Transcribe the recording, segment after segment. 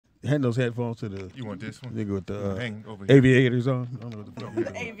Hand those headphones to the. You want this one? Nigga with the Hang over here. aviators on. I don't know what the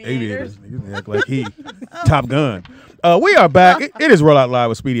fuck. Aviators. Niggas act like he Top Gun. We are back. It is Roll Out Live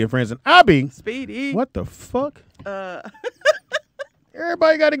with Speedy and Friends, and I be Speedy. What the fuck?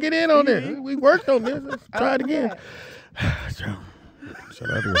 Everybody got to get in on this. We worked on this. Let's try it again. Shout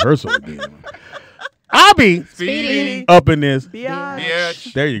out to rehearsal again. I be Speedy. up in this.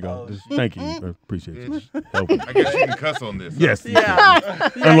 Bitch. There you go. Thank you. I appreciate you. Helping. I guess you can cuss on this. Yes. Yeah.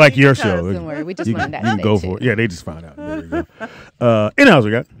 Unlike your show. Don't worry, we just You learned can, that. you can go for it. Yeah, they just found out. There you go. In the house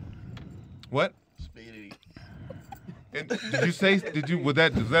we got. What? Speedy. And did you say? Was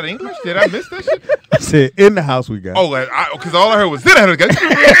that English? Did I miss that shit? I said in the house we got. Oh, because all I heard was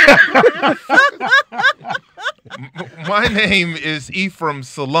My name is Ephraim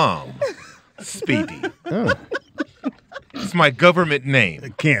Salaam. Speedy. Oh. It's my government name.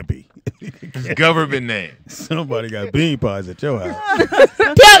 It can't be. It's government name. Somebody got bean pies at your house.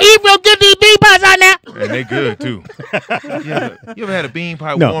 Tell Ephraim get these bean pies on now. And they good too. You ever had a bean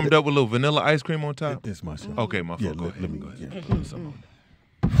pie No. warmed up with a little vanilla ice cream on top? It's my show. Okay, my fault. Yeah, Go ahead. let me. Go ahead. Yeah. Put some on.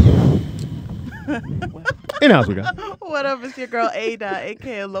 In the house we got. What up? It's your girl Ada,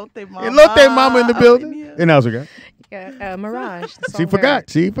 aka Lotte Mama. And Lotte Mama in the building. In the house we got. Yeah, Mirage. the She song forgot. her.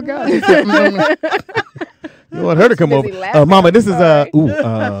 She forgot. You want her to come Busy over. laughing. Mama, this is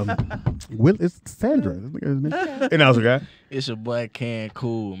Will. It's Sandra. In the house we got. It's your boy Can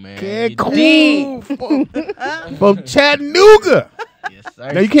Cool, man. Can You Cool dig? from Chattanooga. Yes,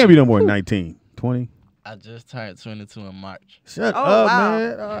 sir. Now you can't be no more than 19, 20. I just turned 22 in March. Shut Oh, up, wow.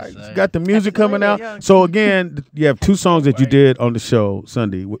 man. All right. Yes, You got the music That's coming really out. young. So again, you have two songs that you did on the show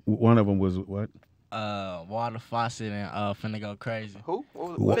Sunday. One of them was what? Water Faucet and Finna Go Crazy. Who? What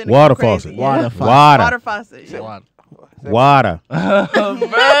was Wa- it? Finna water go crazy, faucet. yeah. Water faucet. Water. Water faucet. Yeah. Water. Water. Man.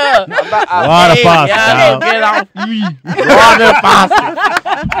 Water faucet. Y'all dog. get off me. Water Faucet.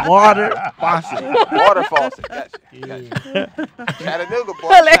 Water Faucet. Water faucet. Gotcha. Chattanooga,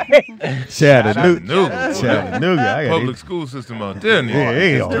 boy. Chattanooga. Chattanooga. I got Public school system out there. Yeah,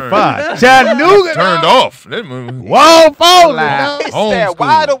 he on Turned- fire. Chattanooga. Turned off. That movie- Wall faucet. Loud. dog. He Home said, school.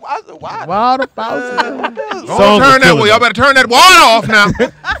 water. Water faucet. Don't Songs turn are that killing way. Y'all me. better turn that water off now.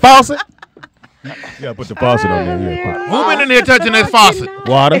 Faucet. You gotta put the faucet on there. Yeah. Who been in here touching this faucet?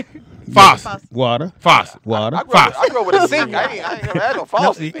 Water. Faucet. Water. Faucet. Water. I grew up with a sink. I ain't never had no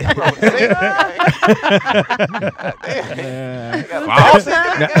faucet. I grew up with a sink. Damn. Got a faucet.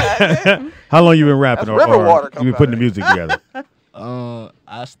 Goddamn. How long you been rapping? That's river water you coming been out putting of the music together?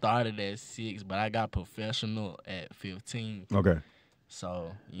 I started at 6, but I got professional at 15. Okay.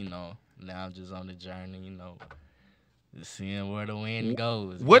 So, now I'm just on the journey, just seeing where the wind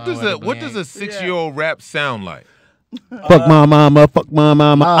goes. What going does where a the what does wind- a 6-year-old rap sound like? Fuck my mama. Fuck my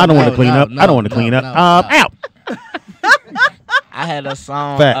mama. I don't want to clean up. I don't want to clean up. Out. I had a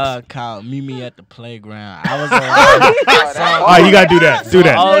song Facts. called "Meet Me at the Playground." I was All right, you gotta do that. Do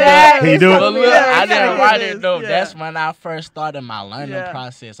that. Can you do But it? look, Yeah, I didn't write it it is. though. Yeah. That's when I first started my learning Yeah.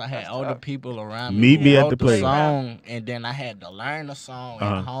 process. I had older people around me. Meet who me at wrote the playground. song, and then I had to learn the song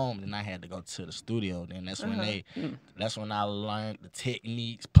Uh-huh. at home. Then I had to go to the studio. Then that's when that's when I learned the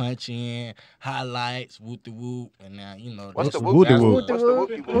techniques, punch in, highlights, whoop de whoop, and now What's the whoop whoop? de What's whoop? the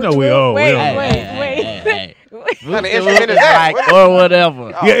whoopie You whoop? know we old. Wait, we old. wait. What kind of Whoop de instrument whoop is is that? like, or whatever.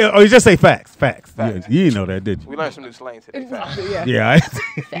 Yeah, you just say facts. Facts. Facts. Yeah, you didn't know that, did We you? learned some new slang today. Facts. Yeah.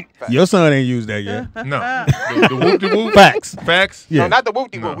 Your son ain't used that yet. No. The whoop-de-whoop? Facts. Facts? Yeah. No, not the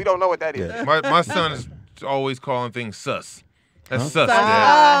whoop de No. whoop. We don't know what that is. Yeah. My son is always calling things sus. That's sus, Oh,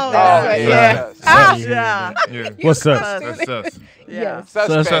 Dad. Oh, that's yeah. right. Yeah. Yeah. What's up? That's sus. Yeah.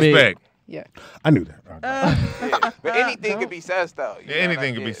 Suspect. Suspect. Yeah. I knew that. Yeah. But anything could be sus, though. You Yeah, know,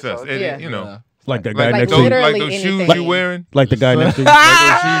 anything like, could be yeah, sus. so- It- Yeah. You know. Like that guy Like next those, to you. Literally like those shoes anything. you wearing. Like the guy next to you. Like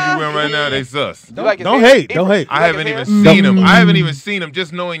those shoes you wearing right now, they sus. You like his Don't hair? hate. Don't hate. I haven't even No. seen them. I haven't even seen them.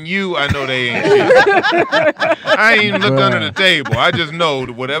 Just knowing you, I know they ain't shit. I ain't even looked under the table. I just know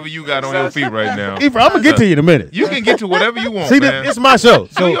that whatever you got on your feet right now. Ephraim, I'm gonna get to you in a minute. You can get to whatever you want, See, man. it's my show,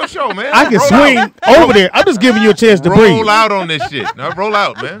 Do so your show, man. I can Roll swing out. over there. I'm just giving you a chance to Roll breathe. out on this shit. Now roll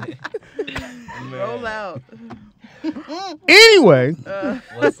out, man. Roll out. Anyway,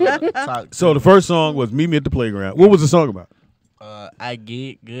 What's up? Talk so the first song was "Meet Me at the Playground." What was the song about? I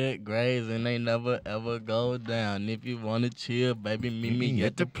get good grades and they never ever go down. If you wanna chill, baby, meet me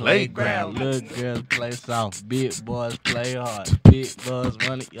at the playground. Little girls play soft, big boys play hard. Big boys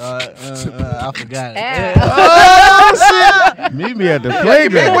run it yard. I forgot it. Oh shit! Meet me at the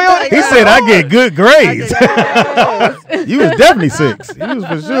playground. He said I get good grades. You was definitely 6. You was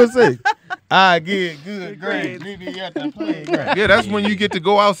for sure 6. I get good grades. Meet me at the playground. Yeah, that's when you get to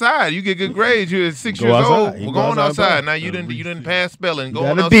go outside. You get good grades. You're 6 Go years outside. old. You We're go going outside, outside. bro. Now you didn't pass spelling. Go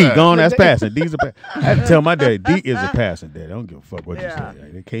Got on a outside. D. Go on, that's passing. D's a pass. I had to tell my dad, D is a passing, Dad. I don't give a fuck what you say.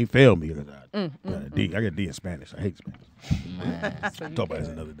 They can't fail me because I got a D. I got a D in Spanish. I hate Spanish. Talk about this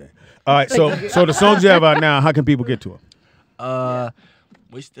another day. All right, so the songs you have out now, how can people get to them?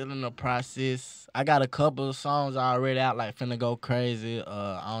 We still in the process. I got a couple of songs already out, like Finna Go Crazy.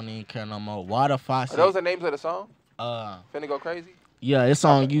 I don't even care no more. Water Faucet. Are those the names of the song? Finna Go Crazy? Yeah, it's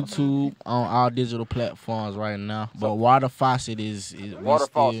on YouTube, on all digital platforms right now. But Water Faucet is Water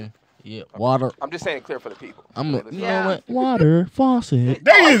Faucet. Yeah, water. I'm just saying it clear for the people. You know what? Water Faucet.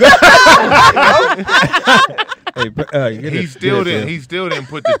 There you go. He still didn't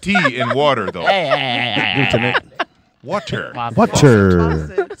put the T in water though. Hey. Water.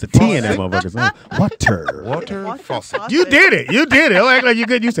 Water. It's a T in that motherfucker song. Water. Water faucet. You did it. You did it. Don't act like you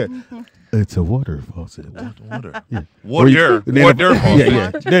good. You said, it's a water faucet. Water. Yeah. Water. Then Water faucet.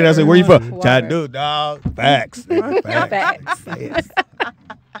 Yeah. Then I said, where you from? Water. Chattanooga, dog. Facts. Facts. Facts.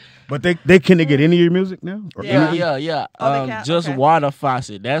 But they can they get any of your music now? Or any? Yeah. Oh, they can? Just Okay. Water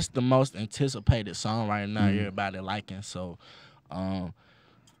Faucet. That's the most anticipated song right now. Everybody liking. So,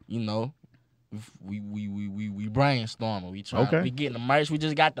 you know, we brainstorming. We trying. Okay. We getting the merch. We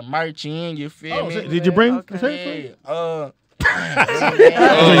just got the merch in. You feel me? Did you bring Okay. the shirt? Yeah. You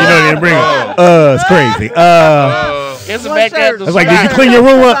know they didn't bring it. It's crazy. It's a One back shirt. at the It's like, did you spot. clean your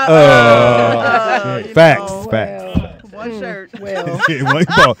room up? you Facts. know. Facts. One shirt. Well,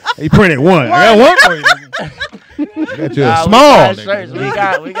 He printed one. I got one for you. I got you a Nah, small. we got shirts.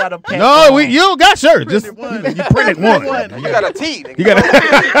 We got a pack. No, you don't got shirts. Just Printed one. you printed one. You got a T. Nigga. You got You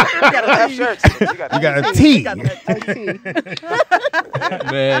got a F shirts. you got a T. Got that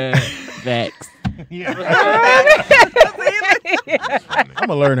Man, facts. I'm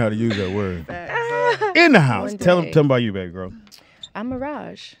gonna learn how to use that word. Facts. In the house. One Tell day. them about you, baby girl. I'm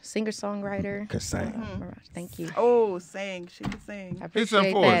Mirage, singer-songwriter. Cause sing. Mirage, thank you. Oh, sing. She can sing. I Hit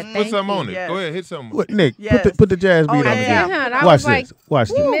something appreciate for us. that. Put Thank something you. on it. Yes. Go ahead, hit something. What, Nick? Yes. Put the jazz Oh, beat on yeah. again. I Watch was like, this. Watch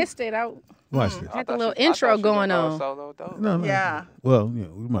you this. missed it. I Watch this. had the little intro going on. No. Yeah. Well, we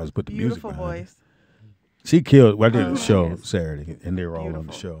might as well put the Beautiful music behind it. voice. She killed. Well, I did a Oh, show yes. Saturday, and they were all on the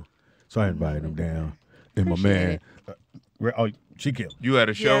Beautiful. show. So I invited them down. And my Appreciate man, she killed. You had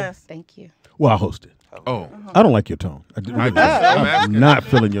a show? Yes. Thank you. Well, I hosted. Oh. I don't like your tone. I'm I'm asking. not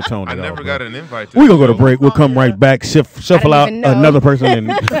feeling your tone I at all. never bro. got an invite to We're the going to go to show. break. We'll come right back, shuffle out even know. another person, and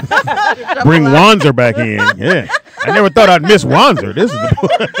bring Wanzer back in. Yeah. I never thought I'd miss Wanzer. This is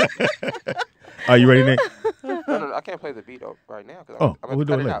the Are you ready, Nick? No, I can't play the beat right now. Oh, I'm we'll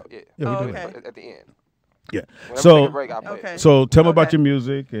do cut it it later. out. Yeah. Yeah, we'll Oh, do it. okay. At the end. Yeah. Whenever we take So, a break, I'll play Okay. it. so tell me about Okay. your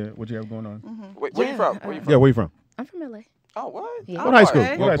music and what you have going on. Where you from? Where you from? Yeah, where you from? I'm from LA. Oh, what? Yeah. What high school?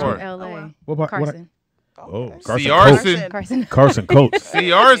 okay. What high school? part? LA. wow. What part? Carson. Oh, okay. Carson See Coates. arson. Carson. Carson Coates.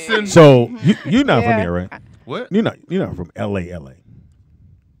 See arson. So you're not from Yeah. here, right? What? You're not from LA.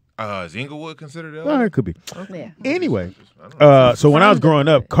 Is Inglewood considered LA? Well, it could be. Yeah. Anyway, I don't know. so when I was growing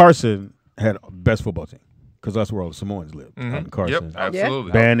up, Carson had the best football team because that's where all the Samoans lived. Out in Carson. Yep,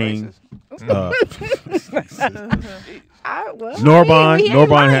 absolutely. Banning, Well, Norbon. we ain't Norbon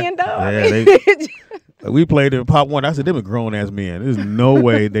lying, had. though. Yeah, we played in Pop One. I said, them are grown ass men. There's no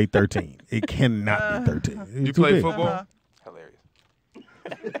way they 13. It cannot be 13. It's You too play big. football? Hilarious.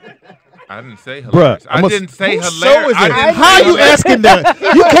 I didn't say Bruh, hilarious. I I'm a- didn't say whose hilarious. show is I it? didn't How say you hilarious. asking the?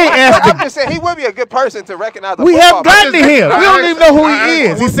 You can't ask I'm the. just saying he would be a good person to recognize. We have gotten to just- him. We I don't asked- even know who I he asked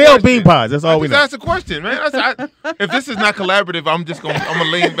is. He one sells question. bean pies. That's all we Just know. ask a question, man. If this is not collaborative, I'm gonna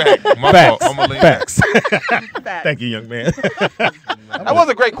lean back. My Facts. fault. I'm gonna lean Facts. Facts. Thank you, young man. That was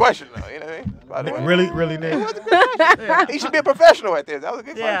a great question, though. You know what I mean? By the way. really, Nick? He should be a professional at this. That was a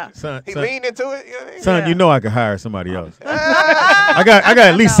good Yeah. question. Son, He son, leaned into it. You know what I mean? son, Yeah. you know I could hire somebody else. I got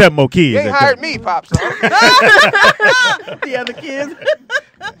at least 7 more kids. You ain't that hired could- me, Pops. The other kids.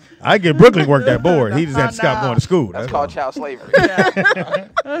 I get Brooklyn work that board. He just had to stop going to school. That's That's called all. child slavery.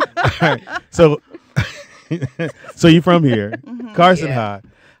 So, so you from here, Carson Yeah. High.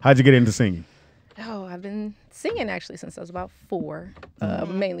 How'd you get into singing? Oh, I've been singing actually since I was about 4.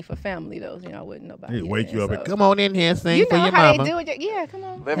 Mainly for family, though. You know, I wouldn't nobody. They wake you up and so. come on in here and sing You for know your how mama. they do it. Yeah, come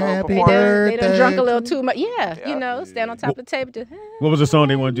on. Living room Happy They performance. done drunk a little too much. Yeah, Yeah. you know, stand on top of the table. Just, What was the song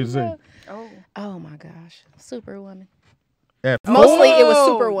they wanted you to sing? Oh. oh my gosh, Superwoman. At Mostly it was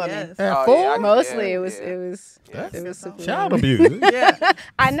Oh, Superwoman. yes. At Oh, four? yeah, Mostly it was That's it was a song. Superwoman. Child abuse. Yeah.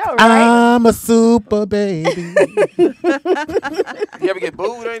 I know, right? I'm a super baby. You ever get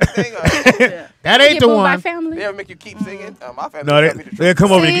booed or anything? Yeah. That Get ain't the booed by one. family. They ever make you keep singing? My family. No, tell me the they truth.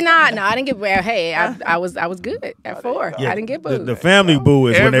 come over. See, To nah, I didn't get. Well, hey, I was good at 4. Yeah, I didn't get the, booed. the family boo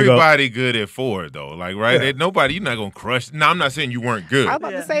is when they go. Everybody good at 4 though. Like right, nobody. You're not gonna crush. No, I'm not saying you weren't good. I was about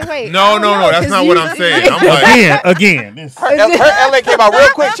to say, wait. No, I don't know, that's 'cause not you- what I'm saying. I'm like, Again. This- Her LA came out real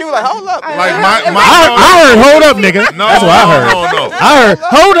quick. She was like, "Hold up." like I my heard, hold up, nigga. no, That's what I heard. No. I heard,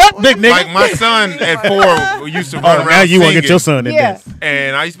 hold up, big nigga. Like my son at 4 used to run around now you want to singing, get your son in Yeah. this.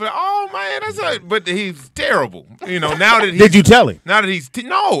 and I used to be like, oh man, that's a, but he's terrible. You know, now that he's, Did you tell him? Now that he's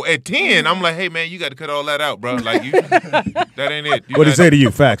no at 10, I'm like, hey man, you got to cut all that out, bro. Like you, that ain't it. What did he say to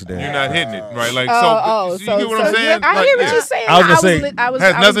you? Facts, You're Dan. not hitting it right. Like Oh, so, you get what I'm saying? I Like, hear what yeah. you're saying. I was gonna say, I was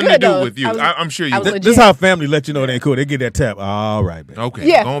Has I was nothing to good, do though. with you. I was- I'm sure you. I was did. legit. This is how family let you know they ain't cool. They get that tap. All right, man. Okay,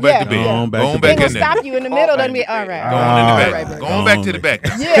 Yeah, going back to bed. yeah. Going back Going to back They in gonna there. stop you in the middle. Then be all right. Going in the All back. right, Going back to the back.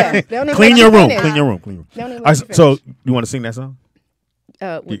 Yeah. They don't even Clean let your you room. finish. Clean your room. Clean your room. They don't even All let right, you so finish. you want to sing that song?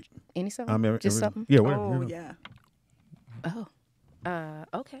 Any song? Just every- something. Yeah. Oh, whatever. yeah.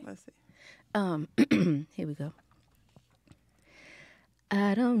 Okay. Let's see. Here we go.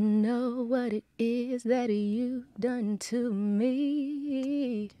 I don't know what it is that you've done to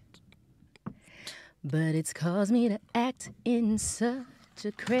me, but it's caused me to act in such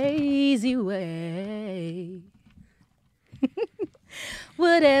a crazy way.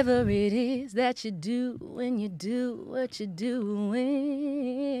 Whatever it is that you do when you do what you're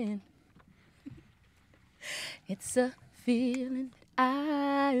doing, it's a feeling that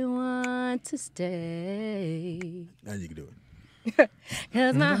I want to stay. Now you can do it.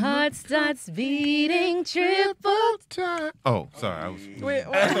 'Cause my heart starts beating triple time. Oh, sorry. I was.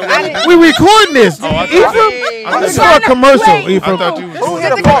 We recording this. I Ephraim, this is a commercial. I Ephraim. thought you was Who doing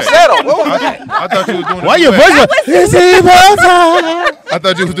hit a a duet. falsetto? What was that? I thought you was doing. Why a your duet. voice? It's Ephraim time. I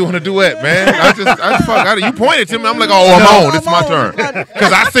thought you was doing a duet, man. You pointed to me. I'm like, oh, I'm on. It's my turn.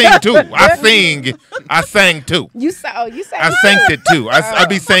 Because I sing too. I sang too. You sang. I sang it too. I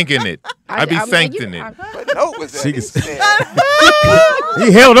be singing it. I be singing it. What note was that? She He can- said,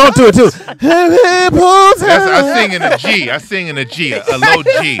 He held on to it too. I sing in a G. I sing in a G, a low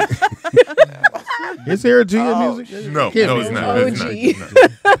G. Is there a G in music? No, Can't no, be. it's not. Low It's G.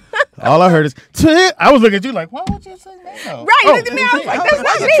 not. All I heard is, I was looking at you like, why would you sing that? Right, Oh. look at me. I was like, that's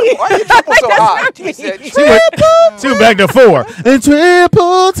not why me. you triple so high? He said, She went back to 4. And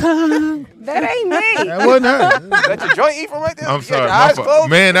triple time. That ain't me. That wasn't her. "That's your joint, Ephraim, right there." I'm You got sorry, your my eyes fault. closed?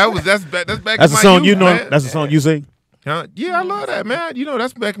 Man. That's back. That's That's in the my song youth, you know. man. That's the song you sing. Huh? Yeah, I love that, man. You know,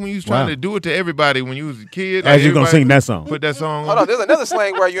 that's back when you was trying Wow. to do it to everybody when you was a kid. As you gonna everybody sing that song. Put that song Hold on, there's another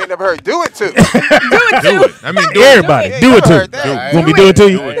slang word you ain't never heard. Do it to. Do it. I mean, do Everybody, Yeah, do you it to heard you. that. Want me to do it to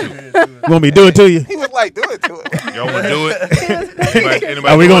you? it. Want me to do it to you? He was like, "Do it to it." Y'all want to do it? Anybody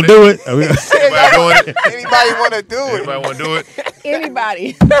Are we gonna do it? Are we- Anybody doing it? Anybody want to do it? Anybody want to do it?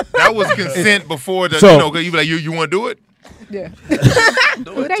 Anybody. That was consent before the. So- you know, you be like, you want to do it? Yeah.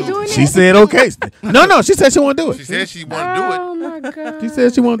 Who they doing She that? said okay. No, she said she want to do She it. said she want to do it. Oh my God. She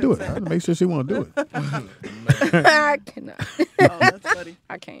said she want to do it. I had to make sure she want to do it. I cannot. Oh, that's funny.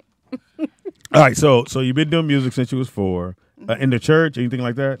 I can't. All right, so you've been doing music since you was 4. In the church, anything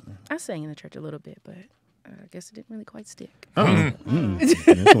like that? I sang in the church a little bit, but I guess it didn't really quite stick.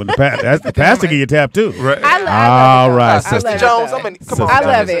 That's when that's the pastor get you tapped too. Right. I All right, I sister. love it. Jones, I'm in. Come on, I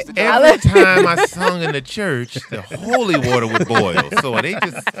love it. Sister I Every love time I sung in the church, the holy water would boil. So they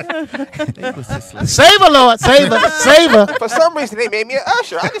was just like, Save her, Lord. Save her. Save her. For some reason, they made me an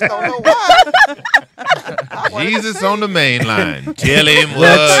usher. I just don't know why. Jesus on the main line. Tell him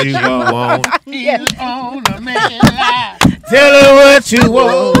what you want. Tell her what you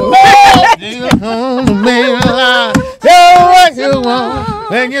want. On the main line. Tell her what you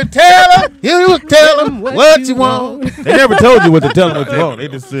want. When you tell her, you tell them what you want. They never told you what to tell them what you want. They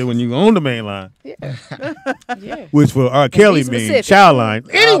just said when you on the main line, Yeah. which for R. Kelly Be means specific. child line.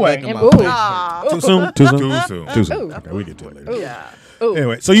 Anyway, And ooh. Ah, too soon. Too soon. Too soon. Too soon. Ooh. Okay, we get to it later. yeah.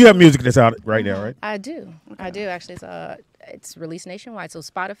 Anyway, so you have music that's out right now, right? I do. I do actually. It's released nationwide, so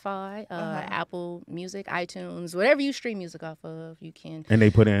Spotify, Apple Music, iTunes, whatever you stream music off of, you can And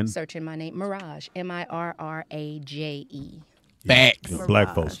they put in search in my name, Mirage, Mirraje, Facts.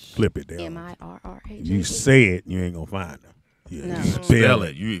 black folks flip it down. Mirraje. You say it, you ain't gonna find them. Yeah, No. you Spell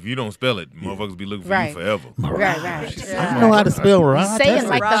it. If you don't spell it, motherfuckers be looking for Right. you forever. Right. I know how to spell You Mirage. say it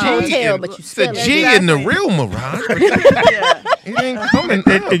like the hotel, but you It's spell a it. G in the real Mirage. But Yeah. it ain't coming.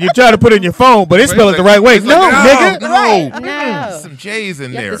 And you try to put it in your phone, but it spell it the right way. It's No, like, nigga. No. Right. No. Some J's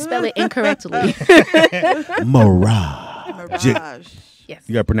in You there. have to spell it incorrectly. Mirage. Mirage. Yes.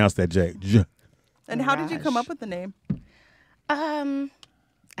 You got to pronounce that J. J. And how did you Mirage. come up with the name?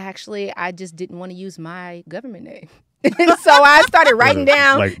 Actually, I just didn't want to use my government name. So I started writing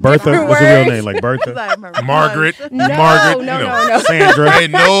down Like Bertha? different What's your real words. name? Like Bertha? Like Margaret. No, Margaret. no, you know. no, no. Sandra?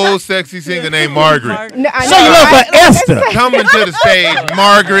 Ain't no sexy singer named Margaret. No, I Show your know, love right? for Esther. Coming to the stage,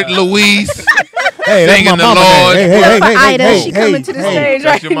 Margaret Louise. Hey, that's Singing my the mama Lord. name. Hey, hey, hey, hey, Ida, hey, she hey, coming to the hey. stage,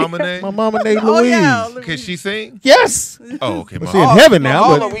 That's right? your mama name? My mama named Oh, Louise. yeah. Can she sing? Yes. Oh, okay. Well, she in heaven now,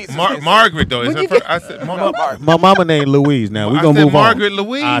 All but Louises Mar- can Margaret, though. Is Would her you first? I said, my mama named Louise. Now we're I going to said move Margaret on.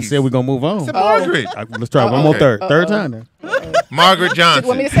 Louise. I said we're going to move on. I said Margaret. Let's try one more okay. third time then. Margaret You want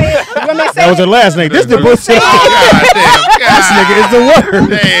me Johnson. to say it? You want me to say That was her it? last name. This the bullshit. God This damn. nigga is the word.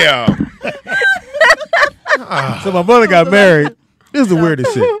 Damn. So my mother got married. This is the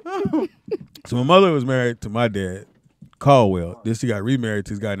weirdest shit. So my mother was married to my dad, Caldwell. Then she got remarried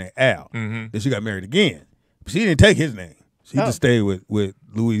to this guy named Al. Mm-hmm. Then she got married again. But she didn't take his name. She just stayed with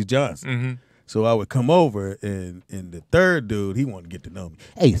Louise Johnson. Mm-hmm. So I would come over, and the third dude, he wanted to get to know me.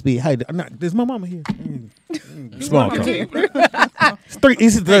 Hey, Speed, how you doing? I'm not, there's my mama here. Small talk. It's three.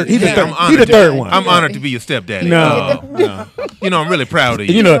 He's the third. He's the third. I'm He's the honored. third one. I'm honored to be your stepdaddy. No. You know, I'm really proud of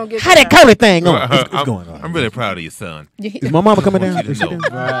you. You know how that curly thing going? What's I'm, going on? I'm really proud of your son. Is my mama coming down? Want you Is she to know.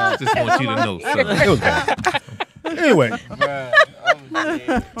 down? Just want you to know, son. It was bad. Anyway,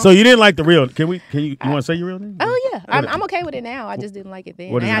 so you didn't like the real? Can you want to say your real name? Oh yeah, I'm okay with it now. I just didn't like it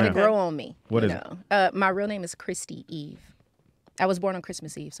then. What It is it had to now? grow on me. What you is know. My real name is Christy Eve. I was born on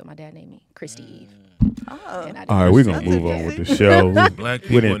Christmas Eve, so my dad named me Christy Eve. Oh. And I All right, we're gonna That's move on interesting. with the show. Black We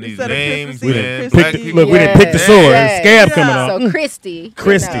people didn't- and these Instead of names, Christmas Eve, man. Christmas Black Eve. people. Look, we didn't pick the Yes. sword. Yes. Scab Yeah. coming on. So Christy,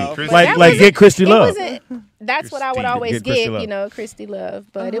 Christy. you know, Christy. Like that like wasn't- get Christy it love. wasn't- That's what I would Christy. always Get Christy get, Love. you know, Christy Love.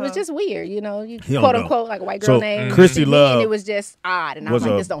 But it was just weird, you know, you He don't quote know. unquote like a white So, girl name. Christy to me, Love and it was just odd, and I was was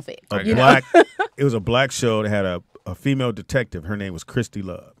like, a- this don't fit. A You know? black. It was a black show that had a female detective. Her name was Christy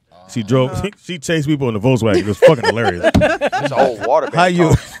Love. She drove. She chased people in the Volkswagen. It was fucking hilarious. It's old water. How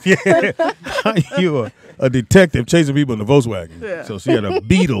you? Yeah. How you a detective chasing people in the Volkswagen? Yeah. So she had a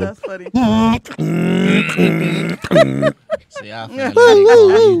Beetle. That's funny. See, I found it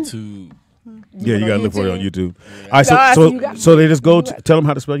on YouTube. Yeah, you gotta look for it on YouTube. Yeah. All right, Guys, so you got- so they just go tell them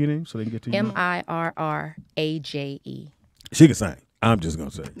how to spell your name so they can get to you. Mirraje. She can sing. I'm just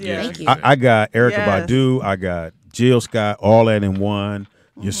gonna say. Yeah. Thank you. I got Erica Yes. Badu. I got Jill Scott. All that in one.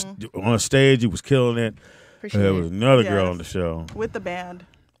 You're on stage. You was killing it. Appreciate There was another girl Yes. on the show With the band.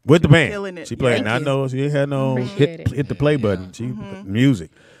 with the band. killing it. She played. Thank And I you. know she had no Appreciate it. hit the play button. She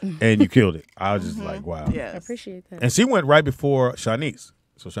music, and you killed it. I was just like, wow. I Yes. appreciate that. And she went right before Shanice.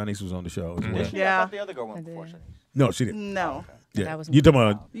 So Shanice was on the show as well. Yeah. The other girl went before Shanice. No, she didn't. No. Yeah. That was You talking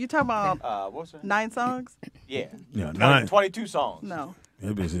about You talking about What's her? 9 songs? Yeah. yeah, 9. 22 songs. No.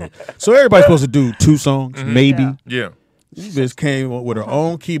 That bitch is- So everybody's supposed to do 2 songs, maybe. Yeah. Yeah. This bitch came up with her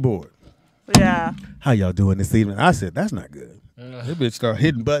own keyboard. Yeah. How y'all doing this evening? I said, that's not good. This bitch started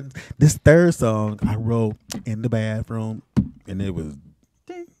hitting buttons. This third song I wrote in the bathroom, and it was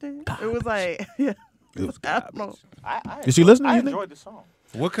Ding, ding. It was like, yeah. it was I don't know. Did she listen to I you think? enjoyed the song.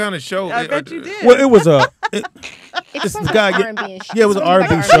 What kind of show? I bet you did. Well, it was a It's this some guy kind get- of R&B and shit. yeah, it was an Something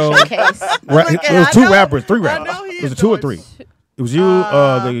R&B like show. showcase. right. Look, It was I 2 know- rappers, 3 I rappers. know he Was it is 2 or doing 3? It was you,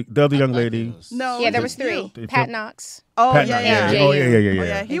 the other young lady. No. Yeah, it there was 3. you. Pat Knox. Oh, Pat yeah, Knox. yeah. Oh yeah, yeah, yeah, Oh, yeah.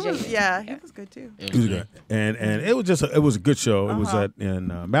 yeah. He AJ. was, yeah, he was good too. It was good, and it was just it was a good show. It was at in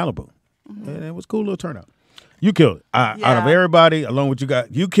Malibu, and it was a cool little turnout. You killed it. Out of Yeah. everybody, along with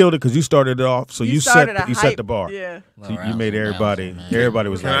you killed it because you started it off. So you started a set hype. the bar. Yeah. So you made everybody. Everybody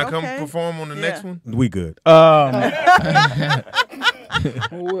was Can I like, come Okay. perform on the Yeah. next one? "We good."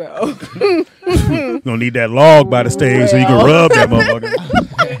 Well, Gonna need that log by the stage so you can rub that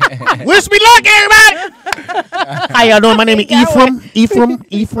motherfucker. Wish me luck, everybody. How y'all doing? My name is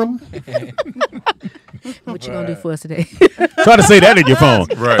Ephraim. what you gonna do for us today? Try to say that in your phone.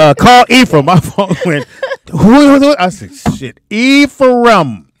 Right. Call Ephraim. My phone went. Who? I said, shit.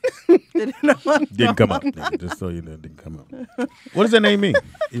 Ephraim. Didn't come up. Just so you know, it didn't come up. What does that name mean?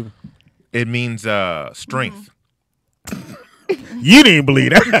 It means strength. You didn't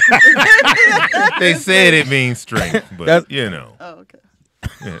believe that. They said it means strength, but That's- you know, Oh, okay.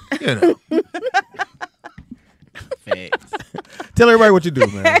 yeah, you know. Facts. Tell everybody what you do,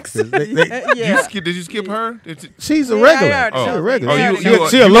 man. 'Cause Yeah. Did you skip her? she's a Yeah, regular. I already She's know. a regular. Oh, They you- already you- know.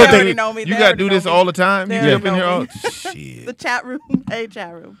 she a you little They already thing. know me. You They gotta already do know this me. all the time. They You already get up in here. know Oh, me. The shit. chat room. Hey,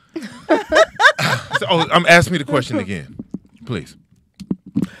 chat room. So, I'm asking me the question again, please.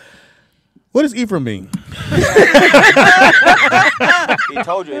 What does Ephraim mean? He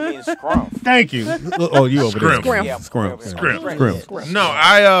told you it means scrum. Thank you. Oh, you over there. Scrim. Yeah, Scrim. Scrim. Scrim. No,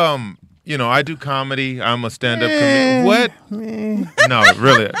 I I do comedy. I'm a stand-up comedian. What? No,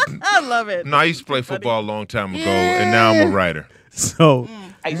 really. I love it. No, I used to play football a long time ago, and now I'm a writer. So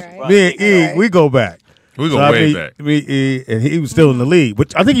Right. me and E, we go back. We go So, way back. Me, E, and he was still in the league,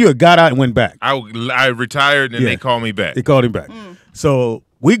 but I think you had got out and went back. I retired, and Yeah. they called me back. They called him back. So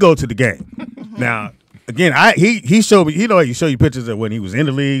we go to the game. Now, again, he showed me, you show you pictures of when he was in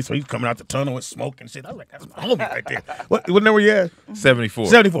the league, so he's coming out the tunnel and smoking shit. I was like, that's my homie right there. What number you at? 74.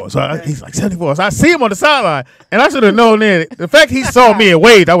 74. So he's like 74. So I see him on the sideline, and I should have known then. The fact he saw me and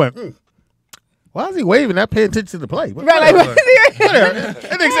waved, I went, why is he waving? Not paying attention to the play. Right, like, Whatever.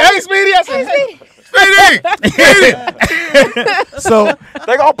 That nigga said, hey, Speedy. I said, hey. Speedy! So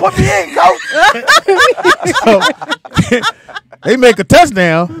They gonna put me in, coach. So they make a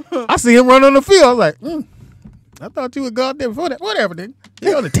touchdown. I see him run on the field. I was like, I thought you would go out there before that. Whatever, dude.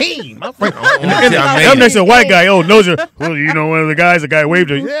 You're on the team. My friend. I'm next to a white guy. Oh, knows you. Well, one of the guys, the guy waved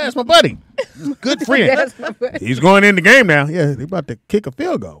to you. Yeah, that's my buddy. Good friend. That's my buddy. He's going in the game now. Yeah, they about to kick a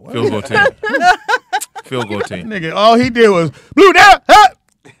field goal. Field goal team. Field goal team. Nigga, all he did was blew down.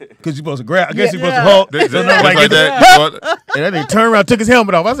 Because you're supposed to grab. I guess you're supposed to hold. Just So like nobody that. and then he turned around, took his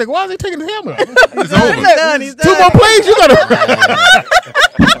helmet off. I was like, why is he taking his helmet off? It's over. He's done. Two more plays, you gotta.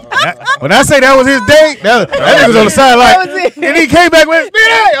 When I say that was his day, that nigga was on the sideline, and he came back with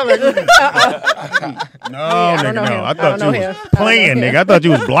Speedy. I'm like, no, nigga, know no. him. I I thought don't you know was him. playing, nigga. I thought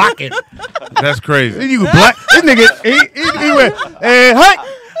you was blocking. That's crazy. You could block. This nigga, he went, hey,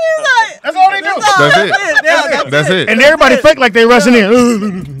 that's all they do. That's it. Yeah, That's it. And everybody fake like they rushing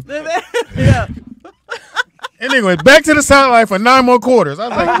in. yeah. And they went back to the sideline for 9 more quarters. I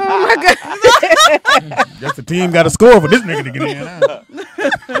was like, Oh my God. guess the team got to score for this nigga to get in.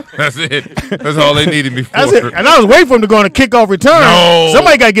 That's it. That's all they needed me for. That's it. And I was waiting for him to go on a kickoff return. No.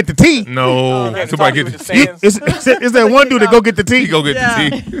 Somebody got to get the tee. No. Somebody get the tea. Is that one dude that go get the He tee? go get Yeah.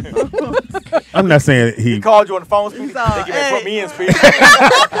 the tea. I'm not saying he. He called you on the phone, Speedy. all, They can put me in, Speedy.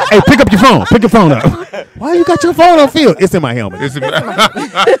 Hey, pick up your phone. Pick your phone up. Why you got your phone on field? It's in my helmet. It's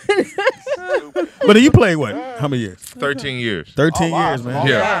But you played what? How many years? 13 years. 13 wow. years, man.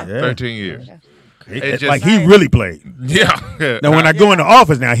 Yeah, Yeah. 13 years. It just- Like he really played. Yeah. Now when I go in the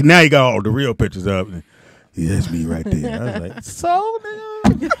office now he got all the real pictures up. And, yeah, that's me right there. I was like, so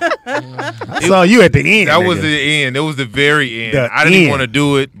nigga. I saw you at the end. That was nigga. the end. It was the very end. The I didn't end. want to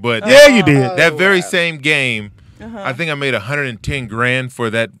do it, but Yeah, you did. that very same game, I think I made 110 grand for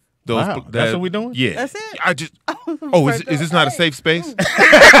that. Those. Wow, that's what we doing? Yeah. That's it? I just. Oh, is this not a safe space?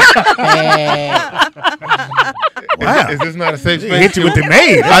 Wow. Is this not a safe They space? hit you with the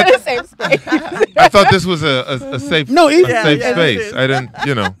maid. Same space. I thought this was a safe. No, a he- safe Yeah, space. it I didn't.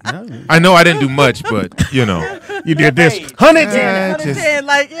 I know I didn't do much, but You did this. 110. just- 110,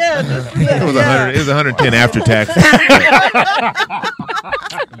 like, yeah. it was 100. It was 110 after tax.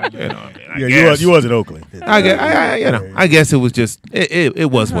 Yeah, you was at Oakland. I guess it was just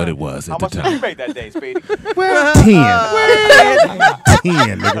it was what it was How at the much did you time. make that day, Speedy? 10.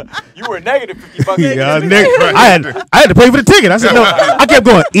 10, nigga. You were negative $50. Yeah, I had to pay for the ticket. I said no. I kept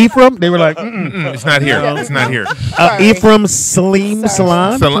going. Ephraim. They were like, It's not here. It's not here. Ephraim Salaam.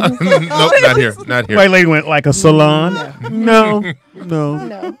 Nope, not here. Not here. White lady went like a salon. No.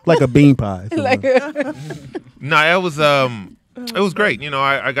 Like a bean pie. No, it was great.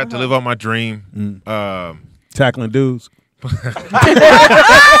 I got to live out my dream. Tackling dudes.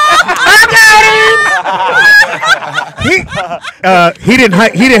 He didn't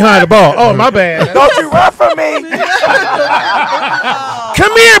hide the ball. Oh, my bad. Don't you run from me!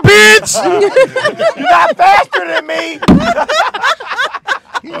 Come here, bitch. You're not faster than me!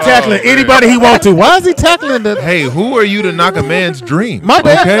 Tackling anybody he wants to. Why is he tackling the? Hey, who are you to knock a man's dream? My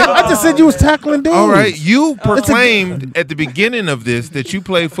bad. Okay. I just said you was tackling dudes. All right, you proclaimed at the beginning of this that you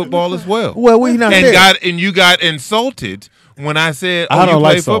play football as well. Well, we not and there. you got insulted when I said, "Oh, I don't you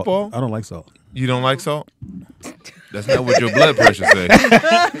like play salt. football." I don't like salt. You don't like salt? That's not what your blood pressure say.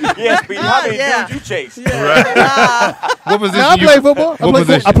 Yeah, Speedy, how many Yeah. dudes you chase? What position? No, I play football. What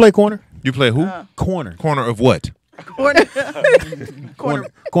position? I play corner. You play who? Corner. Corner of what?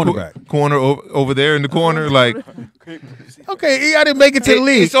 Cornerback. Corner over there in the corner, like. Okay, I didn't make it to the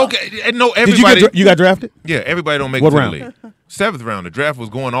league. It's okay. And no, Did everybody. you got drafted? Yeah, everybody don't make What it to round? the league. 7th round. The draft was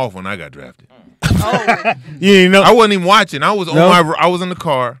going off when I got drafted. You didn't know. I wasn't even watching. I was on No? I was in the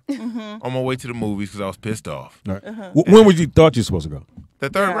car on my way to the movies because I was pissed off. All right. When would you thought you were supposed to go? The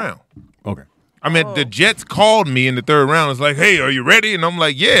 3rd round. Okay. I mean, the Jets called me in the 3rd round. It's like, hey, are you ready? And I'm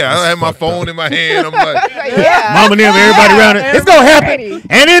like, yeah. I had my phone in my hand. I'm like, Yeah. Mama and them, everybody around it. It's gonna happen.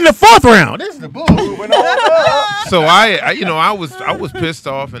 And in the 4th round, this is the bull. so I was pissed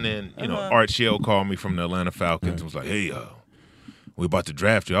off, and then Art Shell called me from the Atlanta Falcons and was like, hey, we're about to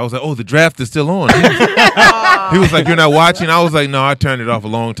draft you. I was like, oh, the draft is still on. He was like, you're not watching? I was like, no, I turned it off a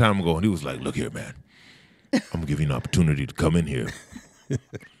long time ago. And he was like, look here, man. I'm going to give you an opportunity to come in here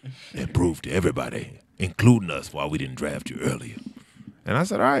and prove to everybody, including us, why we didn't draft you earlier. And I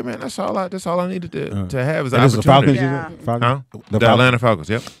said, all right, man, that's all I needed to have is an opportunity. Falcons, The Atlanta Falcons,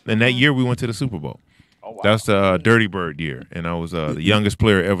 yep. And that year we went to the Super Bowl. Oh, wow. That's the Dirty Bird year. And I was the youngest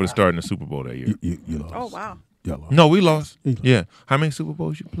player ever to start in the Super Bowl that year. You lost. Oh, wow. No, we lost. Yeah. How many Super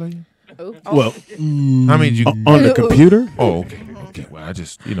Bowls you play in? Well, how many did you on the computer? Oh, okay. Okay. Well, I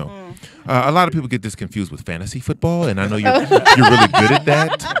just, a lot of people get this confused with fantasy football, and I know you're really good at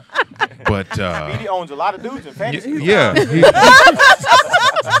that. But Speedy owns a lot of dudes in fantasy. Yeah.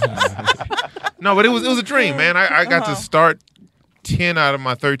 No, but it was a dream, man. I got to start 10 out of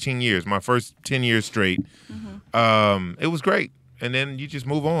my 13 years, my first 10 years straight. It was great. And then you just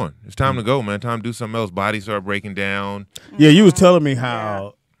move on. It's time to go, man. Time to do something else. Bodies start breaking down. Yeah, you was telling me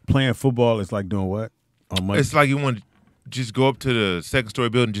how playing football is like doing what? On Monday? It's like you want to just go up to the second-story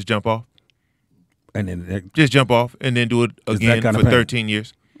building and just jump off. And then just jump off and then do it again for 13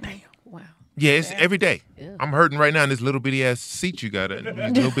 years. Wow. Yeah, it's every day. Ew. I'm hurting right now in this little bitty-ass seat you got. These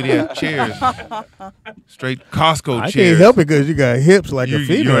little bitty-ass chairs. Straight Costco chairs. I can't help it because you got hips like a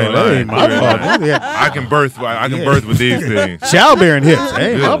female. You ain't lying. My fault. I can birth with these things. Childbearing hips.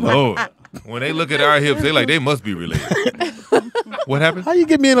 Hey, good Lord. When they look at our hips, they must be related. What happened? How you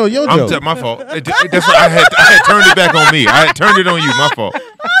get me in on your joke? My fault. That's I had turned it back on me. I had turned it on you. My fault.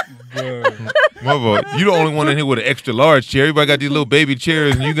 My fault. You the only one in here with an extra large chair. Everybody got these little baby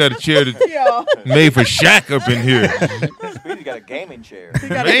chairs, and you got a chair that made for Shaq up in here. Speedy got a gaming chair.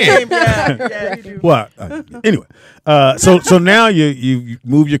 Man. Yeah, you do. What? Anyway, so now you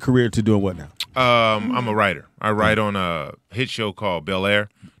move your career to doing what now? I'm a writer. I write on a hit show called Bel Air,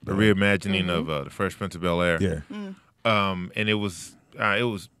 the reimagining of the Fresh Prince of Bel Air. Yeah. And it was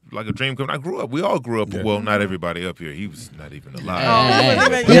like a dream come. I grew up. We all grew up. Yeah. Well, not everybody up here. He was not even alive.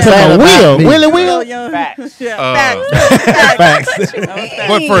 Will. Facts. Facts.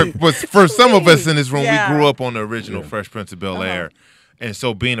 But for some of us in this room, we grew up on the original Fresh Prince of Bel Air, and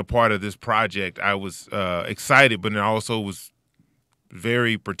so being a part of this project, I was excited, but then I also was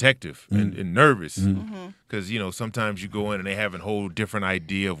very protective and nervous because sometimes you go in and they have a whole different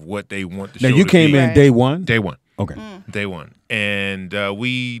idea of what they want the show to be. Now you came in day one. Day one. Okay. Day one, and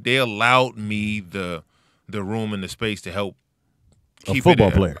they allowed me the room and the space to help keep it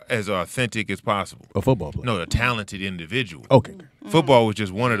as authentic as possible. A football player. No, a talented individual. Okay. Football was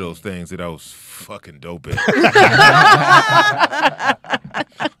just one of those things that I was fucking dope at.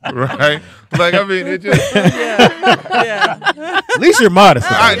 Right? Like, I mean, it just... At least you're modest.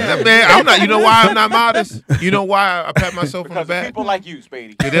 Man, I'm not... You know why I'm not modest? You know why I pat myself on the back? People like you,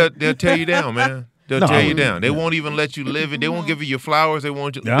 Speedy. They'll tear you down, man. They'll tear you down. They won't even let you live in. They won't give you your flowers. They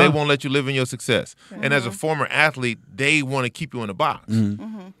won't let you live in your success. And as a former athlete, they want to keep you in a box.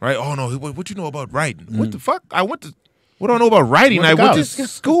 Right? Oh, no. What you know about writing? What the fuck? What do I know about writing? I went to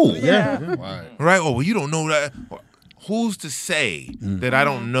school. Right? Oh, well, you don't know that. Who's to say that I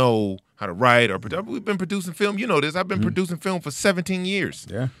don't know how to write or produce? We've been producing film. You know this. I've been producing film for 17 years.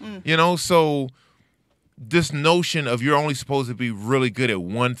 Yeah. So this notion of you're only supposed to be really good at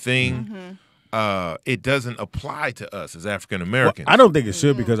one thing, it doesn't apply to us as African Americans. Well, I don't think it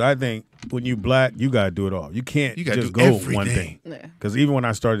should because I think when you black, you got to do it all. You can't just go one thing. Because even when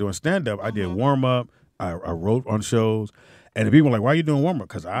I started doing stand-up, I did warm-up. I wrote on shows. And the people were like, why are you doing warm-up?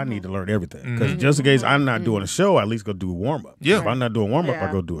 Because I need to learn everything. Because just in case I'm not doing a show, I at least go do warm-up. Yeah. If I'm not doing warm-up, I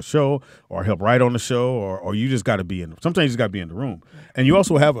go do a show or help write on the show or you just got to be in. Sometimes you just got to be in the room. And you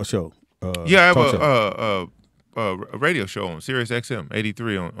also have a show. I have a radio show on Sirius XM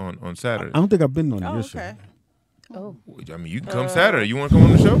 83 on Saturday. I don't think I've been on your show. Oh. I mean, you can come Saturday. You want to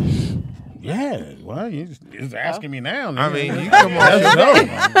come on the show? Yeah. Well, you're just asking me now. I mean, you come on the show.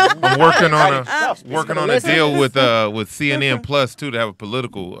 I'm working on a deal with CNN Plus too to have a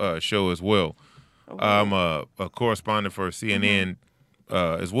political show as well. I'm a correspondent for CNN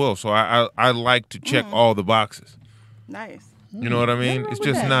as well, so I like to check all the boxes. Nice. You know what I mean? It's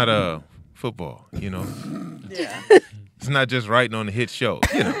just not football. Yeah. It's not just writing on the hit show.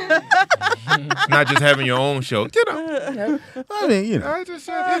 It's not just having your own show. I mean, it's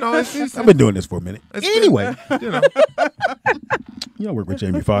I've been doing this for a minute. Anyway, you don't work with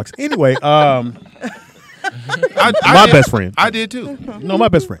Jamie Foxx. Anyway, my best friend. I did too. No, my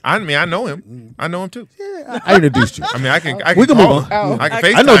best friend. I mean, I know him. I know him too. Yeah, I introduced you. I mean, I can we can move on. I can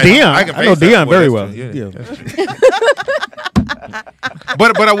FaceTime. I know Dion. I know Dion very well. Yeah.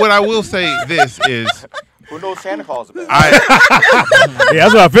 But what I will say this is. Who knows Santa Claus about? Yeah,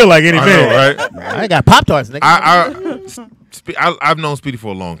 that's what I feel like any minute. Right? I got Pop-Tarts. I've known Speedy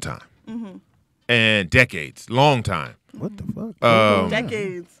for a long time. And decades, long time. What the fuck?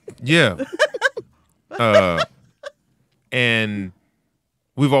 Decades. Yeah. And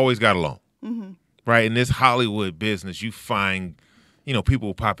we've always got along. Right? In this Hollywood business, you find, people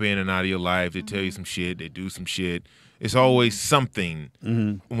will pop in and out of your life. They tell you some shit. They do some shit. It's always something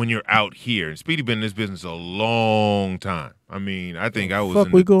when you're out here. And Speedy been in this business a long time. I mean, I think I was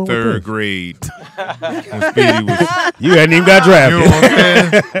in the 3rd grade when Speedy was. You hadn't even got drafted. You know what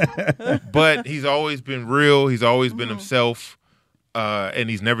I'm saying? But he's always been real. He's always been himself. And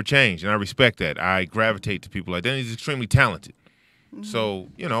he's never changed. And I respect that. I gravitate to people like that. And he's extremely talented. So,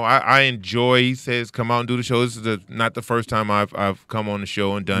 I enjoy, he says, come out and do the show. This is not the first time I've come on the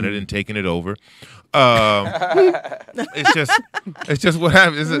show and done it and taken it over. It's just what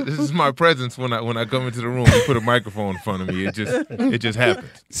happens. This is my presence when I come into the room. You put a microphone in front of me. It just happens.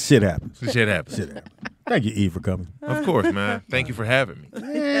 Shit happens. Shit happens. Thank you, E, for coming. Of course, man. Thank you for having me.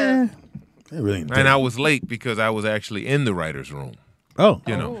 Yeah. It really And I was late because I was actually in the writer's room. Oh,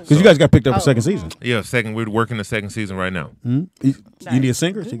 because you guys got picked up for second season. Yeah, we're working the second season right now. You need a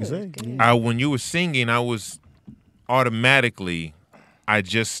singer, so you can sing. When you were singing, I was automatically, I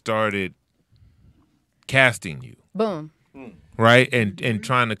just started casting you. Boom. Right? And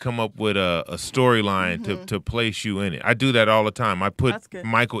trying to come up with a storyline to place you in it. I do that all the time. I put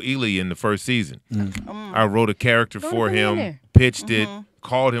Michael Ealy in the first season. I wrote a character for him, pitched it,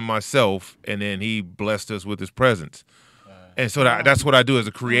 called him myself, and then he blessed us with his presence. And so that's what I do as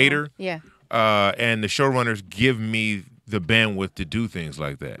a creator. Yeah. And the showrunners give me the bandwidth to do things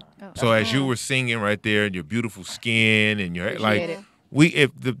like that. So as you were singing right there, and your beautiful skin, and your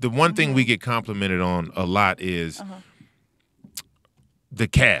the one thing we get complimented on a lot is the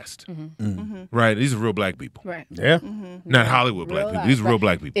cast. Right? These are real black people. Right. Yeah. Not Hollywood black people. These are real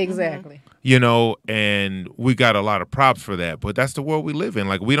black people. Exactly. And we got a lot of props for that, but that's the world we live in.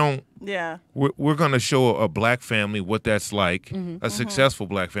 Like, we don't. Yeah. We're going to show a black family what that's like, a successful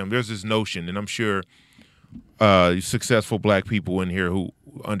black family. There's this notion, and I'm sure successful black people in here who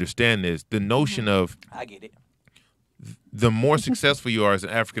understand this, the notion of I get it. The more successful you are as an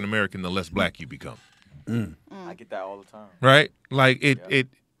African American, the less black you become. I get that all the time. Right? Like it's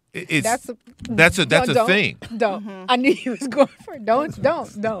that's a thing. Don't. I knew you was going for it. Don't.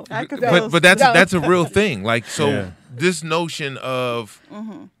 But that's a real thing. Like, so this notion of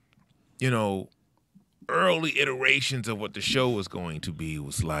early iterations of what the show was going to be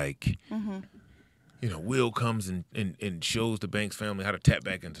was like, Will comes and shows the Banks family how to tap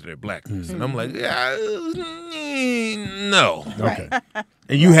back into their blackness. And I'm like, no. Okay.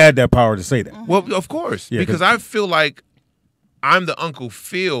 And you had that power to say that. Well, of course, because I feel like I'm the Uncle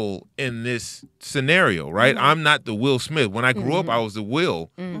Phil in this scenario, right? I'm not the Will Smith. When I grew up, I was the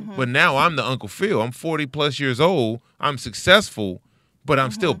Will. But now I'm the Uncle Phil. I'm 40 plus years old. I'm successful, but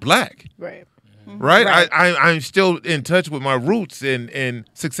I'm still black. Right. Right? I'm still in touch with my roots, and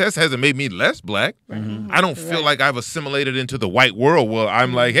success hasn't made me less black. I don't feel like I've assimilated into the white world where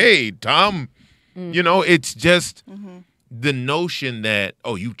I'm like, hey, Tom, it's just the notion that,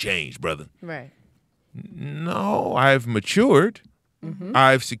 oh, you changed, brother. Right. No, I've matured.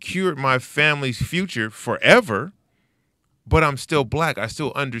 I've secured my family's future forever, but I'm still black. I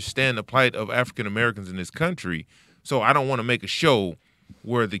still understand the plight of African Americans in this country, so I don't want to make a show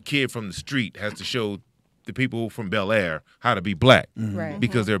where the kid from the street has to show the people from Bel Air how to be black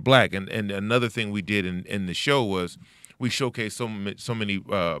because they're black. And another thing we did in the show was we showcased so many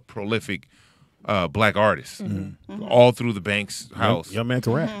prolific black artists all through the Banks house. Young man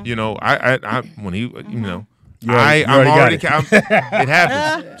to rap. I when he, I'm already. It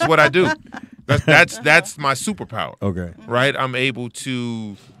happens. It's what I do. That's my superpower. Okay. Right. I'm able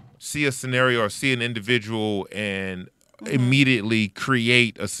to see a scenario or see an individual and immediately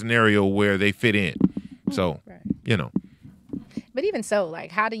create a scenario where they fit in. So, But even so, like,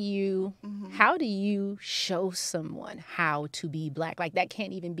 how do you show someone how to be black? Like, that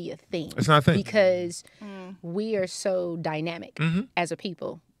can't even be a thing. It's not a thing. Because we are so dynamic as a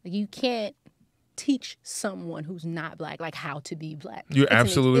people. You can't teach someone who's not black, like, how to be black. You're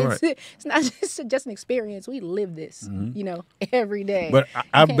absolutely right. It's not just an experience. We live this, every day. But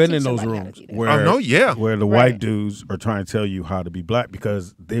I've been in those rooms where the white dudes are trying to tell you how to be black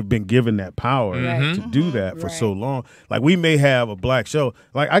because they've been given that power to do that for so long. Like, we may have a black show.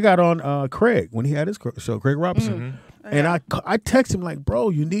 Like, I got on Craig when he had his show, Craig Robinson. And I text him like, bro,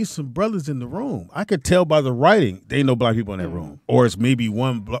 you need some brothers in the room. I could tell by the writing, they ain't no black people in that room. Or it's maybe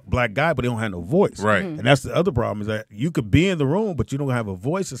one black guy, but they don't have no voice. Right. And that's the other problem is that you could be in the room, but you don't have a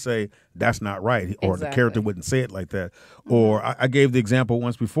voice to say that's not right. Or the character wouldn't say it like that. Or I gave the example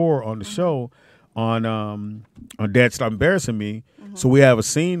once before on the show on Dad Stop Embarrassing Me. So we have a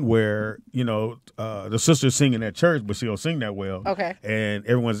scene where, you know, the sister's singing at church, but she don't sing that well. Okay. And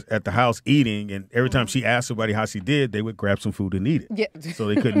everyone's at the house eating, and every time she asked somebody how she did, they would grab some food and eat it. Yeah. So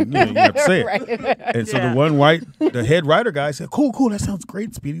they couldn't, you have to say it. Right. And so the head writer guy said, cool, that sounds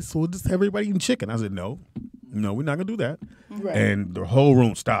great, Speedy. So we'll just have everybody eating chicken. I said, no, we're not going to do that. Right. And the whole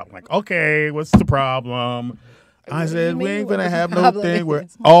room stopped. Like, okay, what's the problem? I said, we ain't going to have no thing where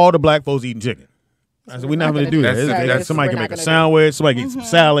all the black folks eating chicken. I said, we're not going to do that. Somebody can make a sandwich. Somebody can eat some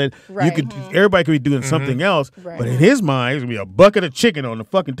salad. Right. Everybody could be doing something else. Right. But in his mind, it's going to be a bucket of chicken on the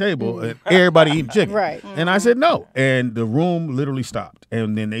fucking table and everybody eating chicken. Right. And I said, no. And the room literally stopped.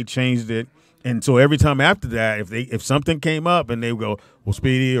 And then they changed it. And so every time after that, if something came up and they would go, well,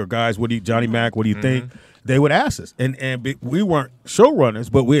 Speedy or guys, Johnny Mac, what do you think? They would ask us. And we weren't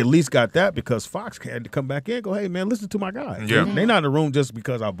showrunners, but we at least got that because Fox had to come back in and go, hey, man, listen to my guys. Yeah. They're not in the room just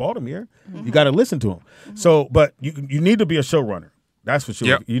because I bought them here. You got to listen to them. So, but you need to be a showrunner. That's for sure.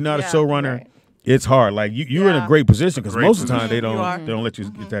 Yep. You're not a showrunner. Right. It's hard. Like you're in a great position because most of the time they You are. don't let you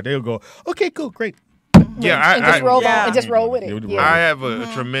get that. They'll go, okay, cool, great. Yeah, And just roll Yeah. on and just roll with it. I have a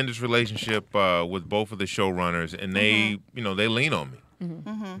tremendous relationship with both of the showrunners, and they, they lean on me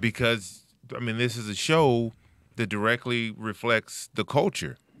because this is a show that directly reflects the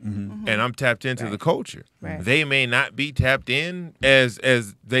culture, and I'm tapped into the culture. Right. They may not be tapped in as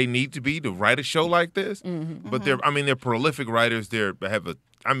they need to be to write a show like this, but they're prolific writers. They're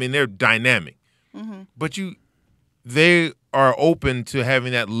dynamic, but they are open to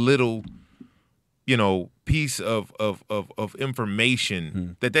having that little, piece of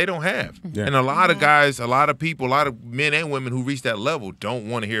information that they don't have. Yeah. And a lot of guys, a lot of people, a lot of men and women who reach that level don't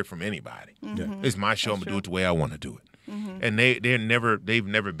want to hear it from anybody. It's my show. I'm gonna do it the way I want to do it. And they've never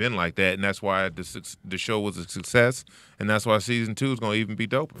been like that, and that's why the show was a success, and that's why season 2 is gonna even be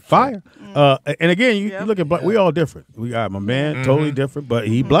doper. Fire. And again, you look at black. We all different. We got my man, totally different, but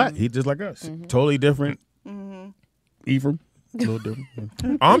he black. He just like us, totally different. Ephraim. A little different.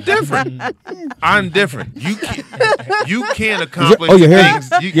 I'm different. I'm different. You can't accomplish your hair,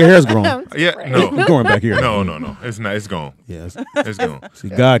 things. your hair's grown. Yeah, no. You're going back here. No. It's not. It's gone. Yes. It's gone. See,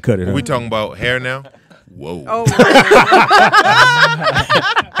 God cut it. Are we talking about hair now? Whoa. Oh,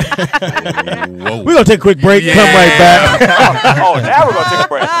 Whoa. We're gonna take a quick break. Come right back. Now we're gonna take a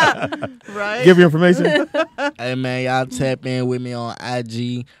break. right. Give your information. Hey man, y'all tap in with me on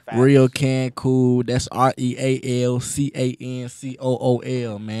IG. Real Can Cool. That's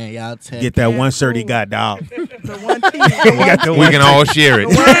RealCanCool, man. Y'all tap. Get that one shirt he got, dog. The one team. We can all share it.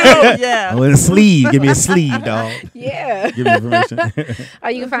 Wow, yeah. With a sleeve. Give me a sleeve, dog. Yeah. Give me information.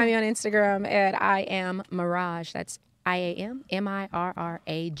 You can find me on Instagram at I am Mirage. That's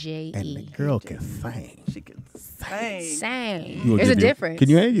IAMMIRRAJE. And the girl can sing. She can sing. Sang. You There's a give me- difference. Can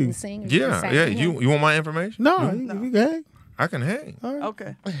you hang? You? Sing Yeah, sang. yeah. You want my information? No, you can hang. I can hang.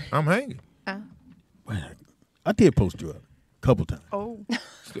 Okay. I'm hanging. I did post you up a couple times. Oh.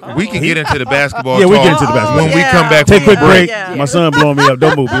 We can get into the basketball. Yeah, we talk get into the basketball. when we come back. Take a from quick the break. Yeah. My son blowing me up.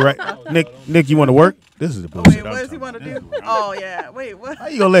 Don't move. Be right. Nick, you want to work? This is the Oh, bullshit. wait, what I'm does he talking want to about. do? Oh, yeah. Wait, what? How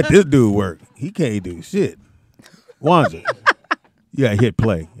you gonna let this dude work? He can't do shit. Wanja, you gotta hit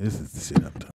play. This is the shit I'm talking.